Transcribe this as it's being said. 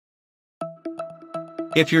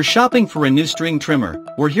If you're shopping for a new string trimmer,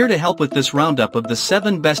 we're here to help with this roundup of the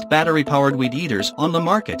 7 best battery-powered weed eaters on the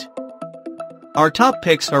market. Our top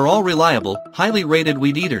picks are all reliable, highly rated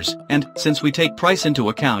weed eaters, and, since we take price into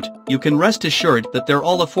account, you can rest assured that they're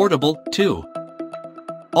all affordable, too.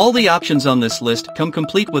 All the options on this list come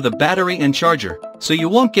complete with a battery and charger, so you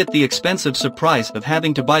won't get the expensive surprise of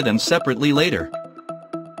having to buy them separately later.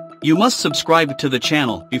 You must subscribe to the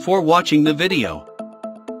channel before watching the video.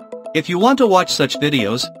 If you want to watch such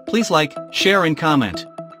videos, please like, share and comment.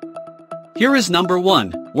 Here is number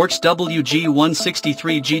 1, Works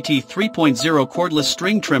WG163 GT 3.0 Cordless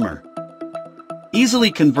String Trimmer. Easily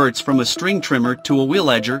converts from a string trimmer to a wheel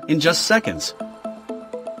edger in just seconds.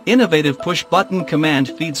 Innovative push-button command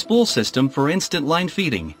feed spool system for instant line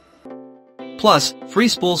feeding. Plus, free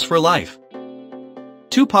spools for life.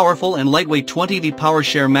 2 powerful and lightweight 20V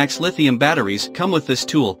PowerShare Max lithium batteries come with this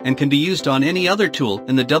tool and can be used on any other tool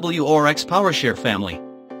in the WRX PowerShare family.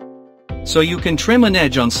 So you can trim an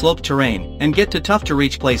edge on sloped terrain and get to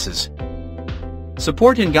tough-to-reach places.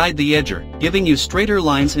 Support and guide the edger, giving you straighter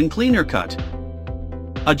lines and cleaner cut.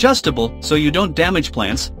 Adjustable so you don't damage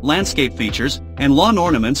plants, landscape features, and lawn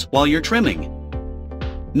ornaments while you're trimming.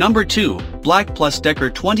 Number 2, Black Plus Decker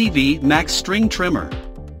 20V Max String Trimmer.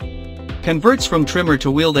 Converts from trimmer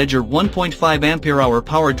to wheeled edger 1.5 Ah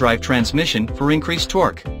power drive transmission for increased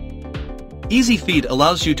torque. Easy feed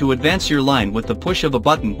allows you to advance your line with the push of a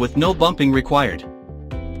button with no bumping required.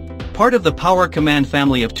 Part of the Power Command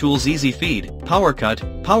family of tools, Easy Feed, Power Cut,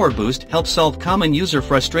 Power Boost helps solve common user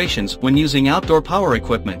frustrations when using outdoor power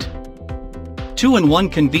equipment.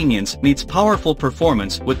 2-in-1 convenience meets powerful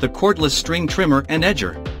performance with the cordless string trimmer and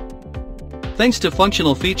edger. Thanks to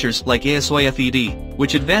functional features like ASOIFED,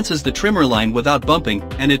 which advances the trimmer line without bumping,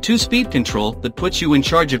 and a 2-speed control that puts you in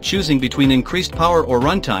charge of choosing between increased power or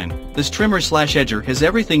runtime, this trimmer/edger has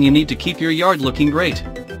everything you need to keep your yard looking great.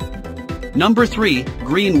 Number 3,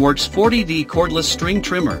 Greenworks 40D Cordless String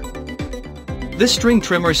Trimmer. This string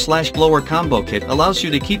trimmer/blower combo kit allows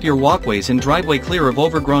you to keep your walkways and driveway clear of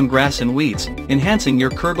overgrown grass and weeds, enhancing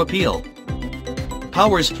your curb appeal.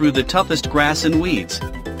 Powers through the toughest grass and weeds.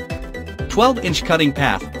 12-inch cutting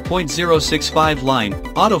path, .065 line,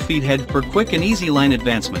 auto feed head for quick and easy line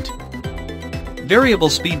advancement. Variable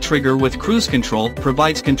speed trigger with cruise control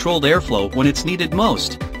provides controlled airflow when it's needed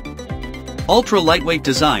most. Ultra lightweight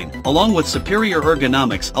design, along with superior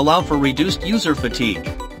ergonomics, allow for reduced user fatigue.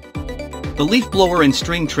 The leaf blower and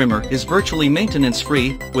string trimmer is virtually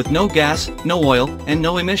maintenance-free, with no gas, no oil, and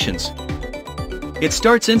no emissions. It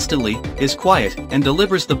starts instantly, is quiet, and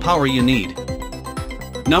delivers the power you need.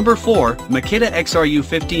 Number 4, Makita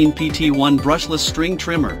XRU15 PT1 Brushless String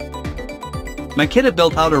Trimmer. Makita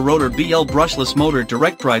built outer rotor BL brushless motor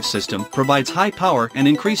direct drive system provides high power and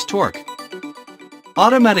increased torque.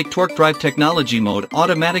 Automatic torque drive technology mode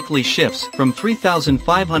automatically shifts from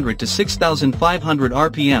 3,500 to 6,500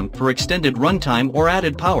 RPM for extended runtime or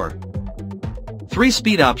added power. 3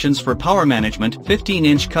 speed options for power management,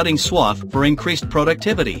 15-inch cutting swath for increased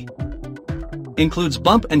productivity. Includes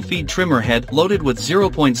bump and feed trimmer head loaded with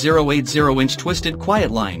 0.080-inch twisted quiet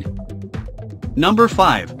line. Number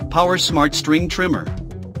 5, Power Smart String Trimmer.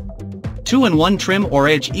 2-in-1 trim or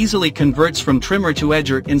edge easily converts from trimmer to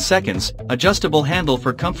edger in seconds, adjustable handle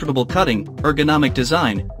for comfortable cutting, ergonomic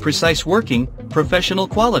design, precise working, professional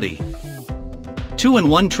quality.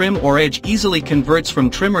 2-in-1 trim or edge easily converts from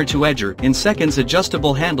trimmer to edger in seconds,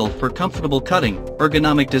 adjustable handle for comfortable cutting,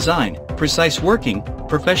 ergonomic design, precise working,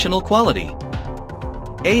 professional quality.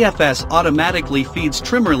 AFS automatically feeds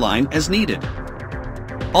trimmer line as needed.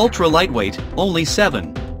 Ultra lightweight, only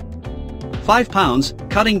 7.5 pounds,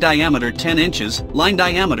 cutting diameter 10 inches, line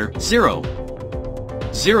diameter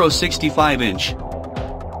 0.065 inch.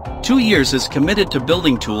 2 years is committed to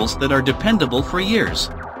building tools that are dependable for years.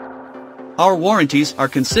 Our warranties are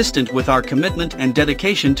consistent with our commitment and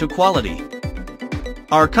dedication to quality.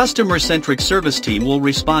 Our customer-centric service team will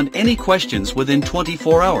respond any questions within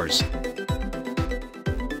 24 hours.